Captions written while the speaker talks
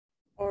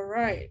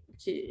right.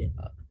 Okay.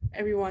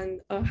 Everyone.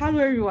 Hello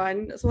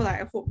everyone. So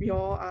I hope you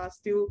all are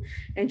still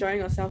enjoying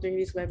yourself during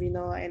this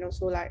webinar, and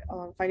also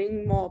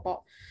finding more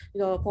about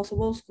the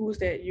possible schools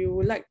that you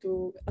would like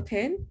to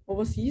attend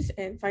overseas,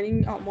 and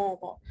finding out more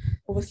about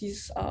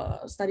overseas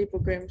study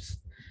programs.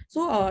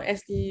 So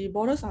as the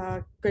borders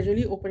are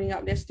gradually opening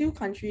up, there's still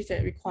countries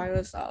that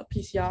requires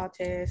PCR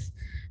tests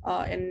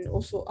and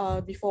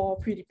also before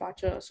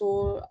pre-departure.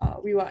 So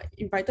we were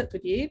invited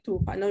today to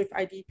partner with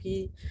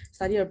IDP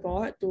Study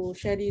Abroad to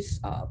share this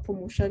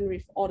promotion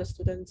with all the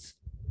students.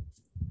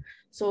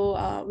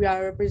 So we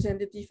are a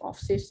representative of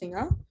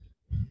SafeSinga.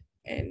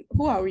 And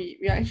who are we?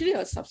 We are actually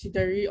a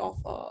subsidiary of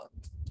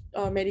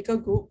a medical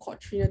group called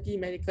Trinity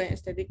Medical and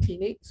Aesthetic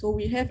Clinic. So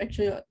we have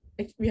actually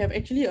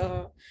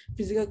a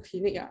physical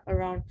clinic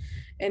around,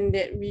 and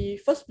that we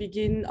first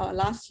begin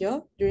last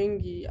year during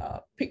the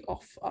peak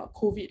of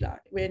COVID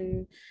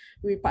when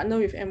we partner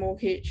with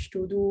MOH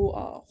to do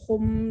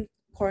home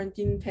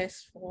quarantine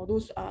tests for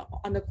those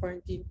under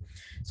quarantine.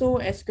 So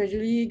as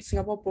gradually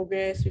Singapore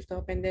progressed with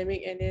the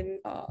pandemic and then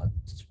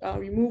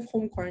remove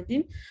home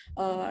quarantine,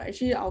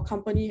 actually our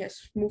company has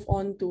moved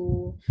on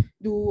to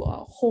do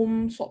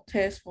home swab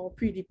tests for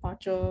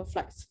pre-departure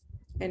flights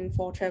and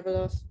for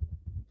travelers.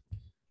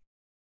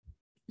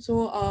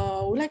 So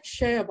I would like to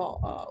share about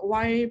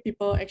why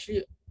people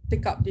actually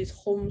take up this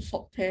home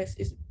swab test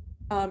is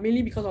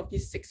mainly because of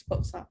these 6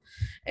 perks.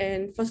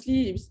 And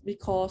firstly, it's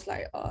because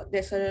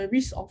there's a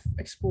risk of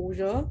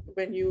exposure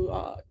when you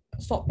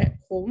swab at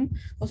home,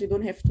 because you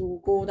don't have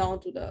to go down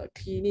to the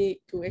clinic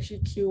to actually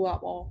queue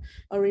up or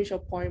arrange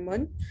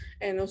appointment.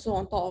 And also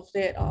on top of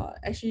that,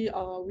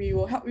 we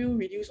will help you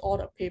reduce all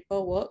the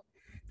paperwork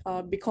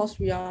because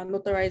we are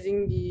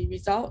notarizing the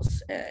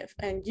results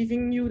and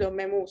giving you the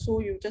memo. So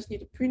you just need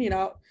to print it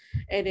out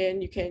and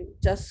then you can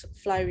just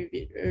fly with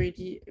it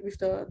already with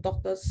the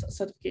doctor's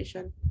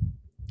certification.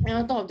 And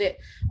on top of that,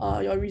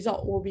 your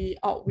result will be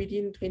out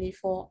within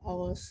 24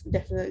 hours,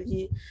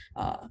 definitely,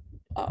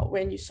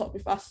 when you swab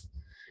with us.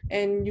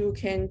 And you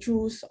can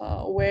choose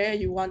where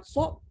you want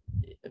swab,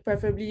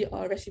 preferably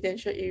a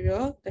residential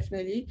area,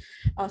 definitely,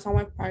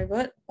 somewhere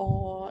private,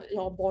 or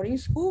your boarding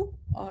school,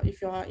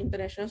 if you're an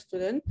international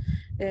student.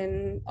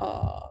 Then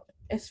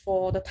as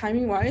for the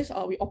timing wise,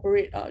 we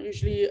operate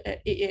usually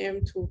at 8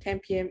 a.m. to 10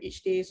 p.m.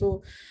 each day.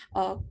 So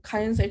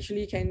clients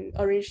actually can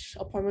arrange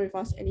appointment with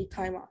us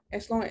anytime,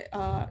 as long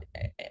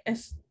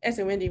as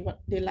and when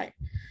they like.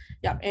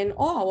 Yeah, and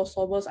all our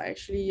swabbers are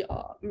actually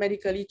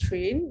medically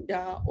trained. They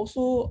are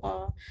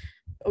also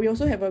we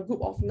also have a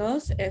group of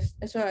nurses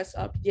as well as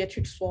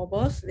pediatric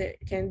swabbers that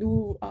can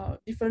do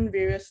different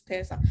various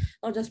tests,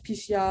 not just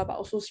PCR but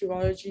also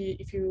serology.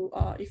 If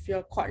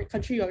your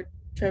country you're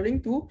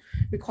traveling to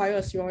require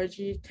a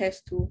serology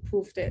test to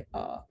prove that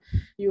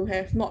you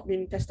have not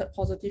been tested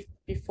positive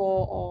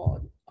before,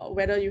 or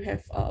whether you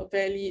have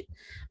valid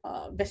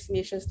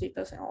vaccination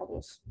status and all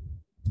those.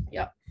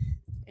 Yeah.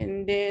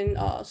 And then,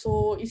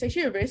 so it's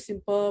actually a very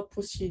simple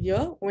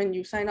procedure. When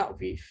you sign up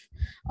with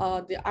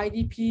the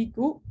IDP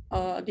group,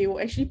 they will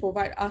actually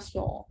provide us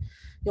your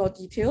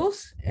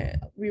details.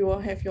 We will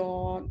have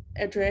your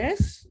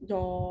address,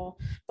 your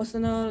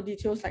personal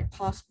details like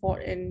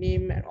passport and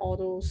name and all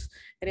those.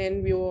 And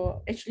then we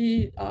will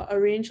actually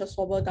arrange a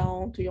swabber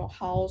down to your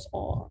house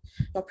or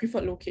your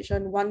preferred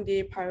location 1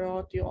 day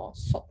prior to your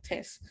swab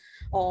test,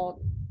 or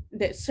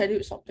that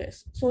scheduled swab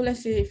test. So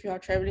let's say if you are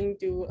traveling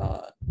to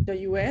the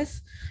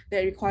US,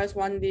 that requires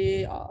 1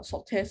 day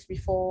swab test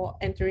before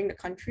entering the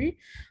country,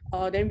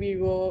 then we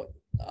will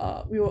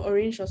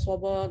arrange a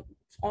swabber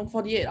on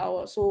 48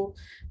 hours. So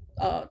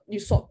you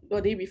swab the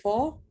day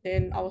before,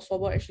 then our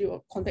swabber actually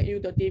will contact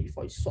you the day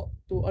before you swab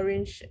to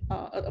arrange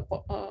an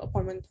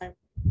appointment time.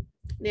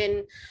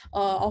 Then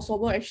our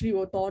swabber actually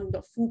will don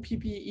the full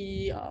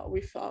PPE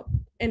with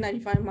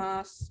N95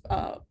 masks,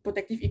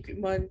 protective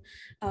equipment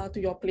to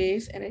your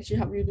place, and actually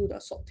help you do the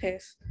swab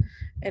test.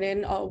 And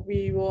then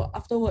we will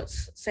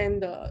afterwards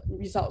send the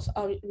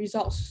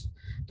results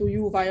to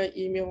you via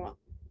email.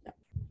 Yeah.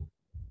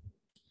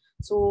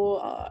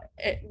 So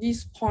at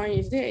this point,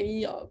 is there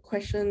any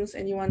questions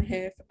anyone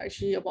have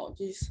actually about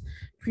this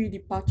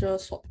pre-departure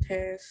swab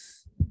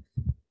test?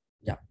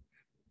 Yeah.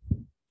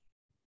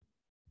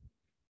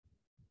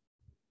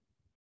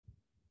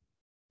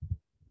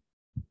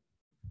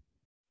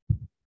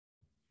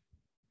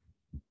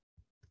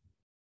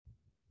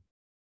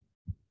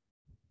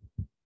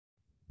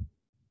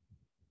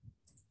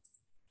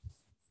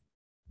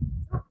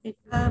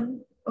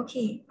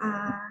 Okay.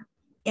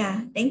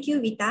 Yeah, thank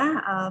you,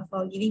 Rita,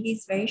 for giving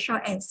this very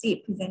short and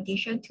sweet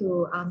presentation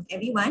to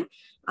everyone.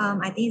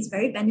 I think it's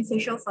very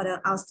beneficial for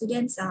our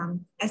students,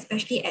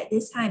 especially at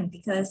this time,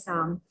 because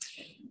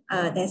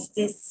there's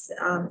this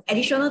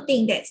additional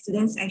thing that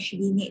students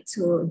actually need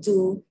to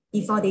do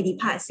before they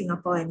depart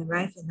Singapore and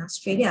arrive in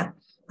Australia,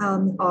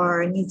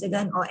 or New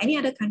Zealand, or any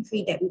other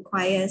country that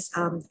requires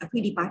a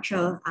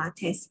pre-departure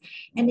test.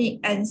 And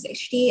it's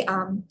actually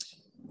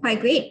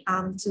quite great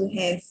to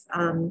have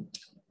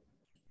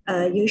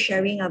you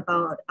sharing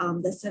about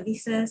the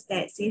services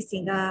that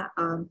SafeSinga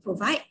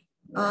provide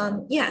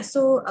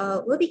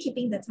We'll be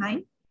keeping the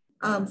time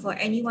for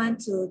anyone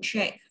to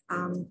check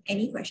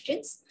any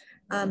questions.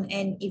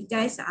 And if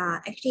guys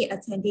are actually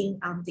attending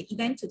the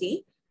event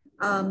today,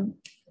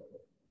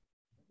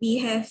 we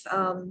have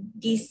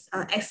this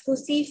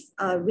exclusive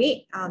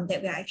rate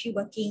that we are actually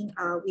working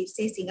with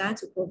SafeSinga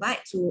to provide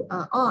to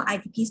all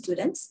IDP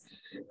students.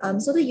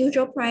 So the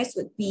usual price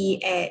would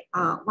be at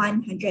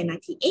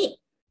 198.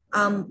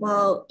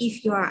 Well,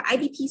 if you are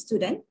IDP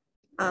student,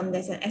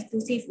 there's an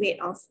exclusive rate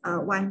of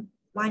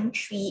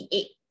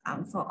 138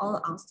 for all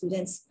our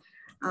students.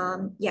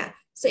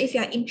 So if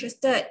you are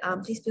interested,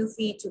 please feel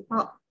free to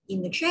pop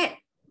in the chat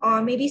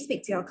or maybe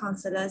speak to your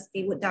counselors.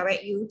 They would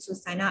direct you to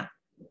sign up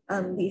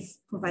with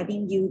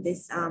providing you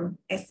this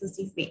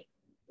exclusive rate.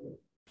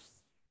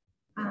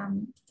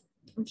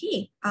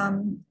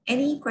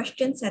 Any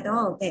questions at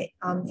all that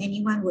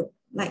anyone would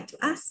like to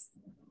ask?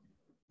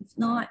 If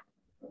not,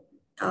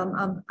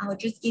 I'll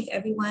just give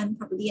everyone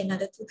probably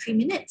another 2-3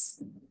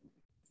 minutes.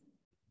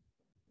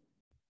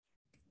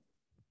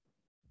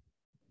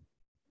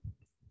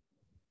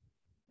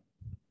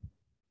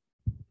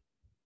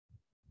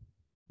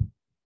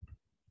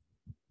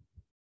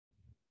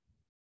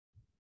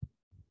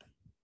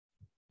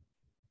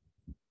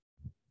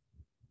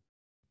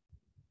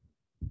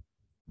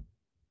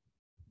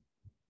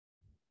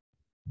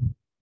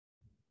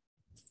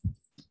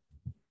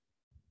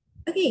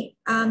 Okay,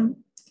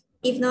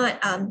 if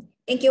not,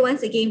 thank you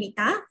once again,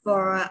 Rita,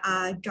 for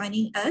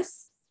joining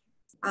us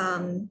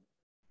at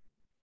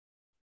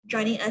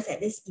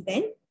this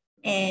event.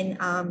 And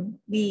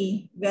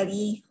we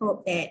really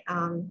hope that,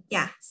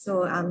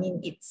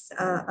 it's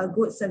a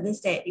good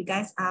service that you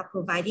guys are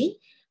providing,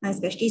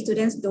 especially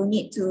students don't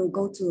need to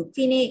go to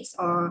clinics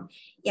or,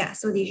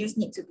 so they just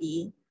need to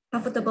be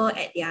comfortable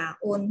at their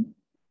own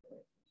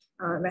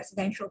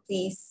residential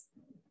place,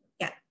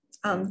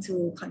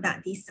 to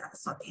conduct these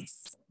swab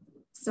tests.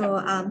 So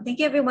thank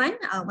you everyone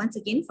once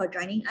again for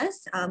joining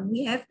us.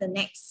 We have the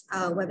next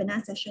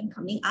webinar session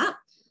coming up,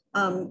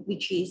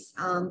 which is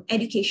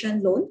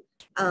education loan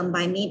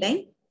by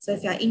Maybank. So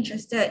if you are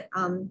interested,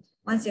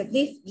 once you've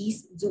left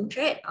this Zoom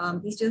chat,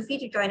 please feel free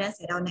to join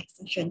us at our next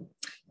session.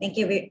 Thank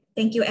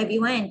you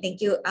everyone, and thank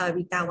you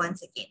Rita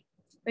once again.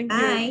 Thank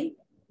Bye. you.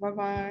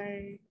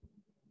 Bye-bye.